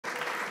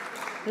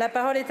La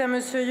parole est à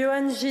monsieur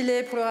Yoann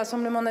Gillet pour le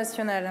Rassemblement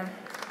national.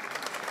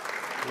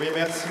 Oui,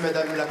 merci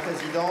Madame la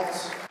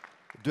Présidente.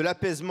 De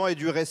l'apaisement et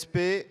du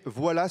respect,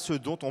 voilà ce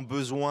dont ont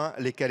besoin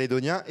les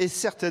Calédoniens et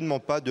certainement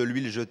pas de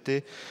l'huile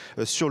jetée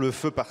sur le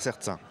feu par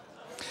certains.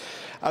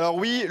 Alors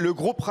oui, le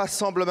groupe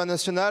Rassemblement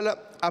national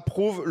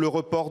approuve le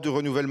report du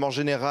renouvellement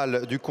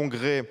général du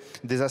congrès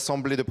des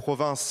assemblées de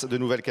province de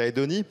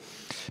Nouvelle-Calédonie.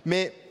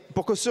 Mais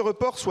pour que ce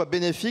report soit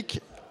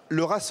bénéfique,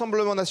 le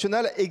Rassemblement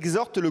national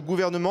exhorte le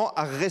gouvernement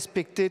à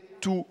respecter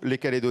tous les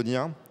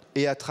Calédoniens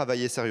et à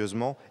travailler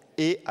sérieusement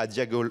et à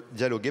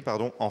dialoguer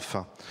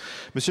enfin.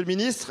 Monsieur le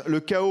ministre, le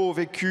chaos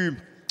vécu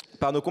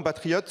par nos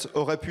compatriotes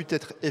aurait pu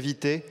être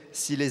évité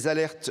si les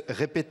alertes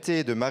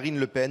répétées de Marine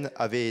Le Pen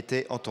avaient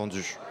été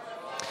entendues.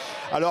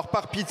 Alors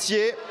par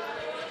pitié,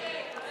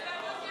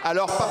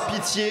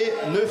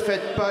 ne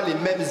faites pas les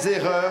mêmes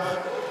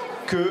erreurs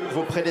que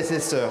vos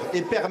prédécesseurs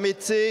et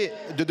permettez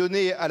de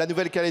donner à la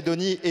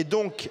Nouvelle-Calédonie et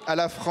donc à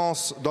la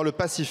France dans le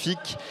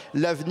Pacifique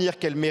l'avenir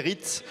qu'elle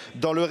mérite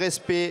dans le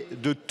respect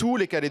de tous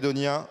les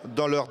Calédoniens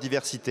dans leur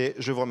diversité.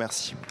 Je vous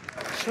remercie.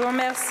 Je vous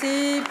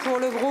remercie. Pour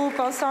le groupe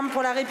Ensemble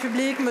pour la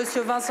République,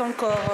 monsieur Vincent.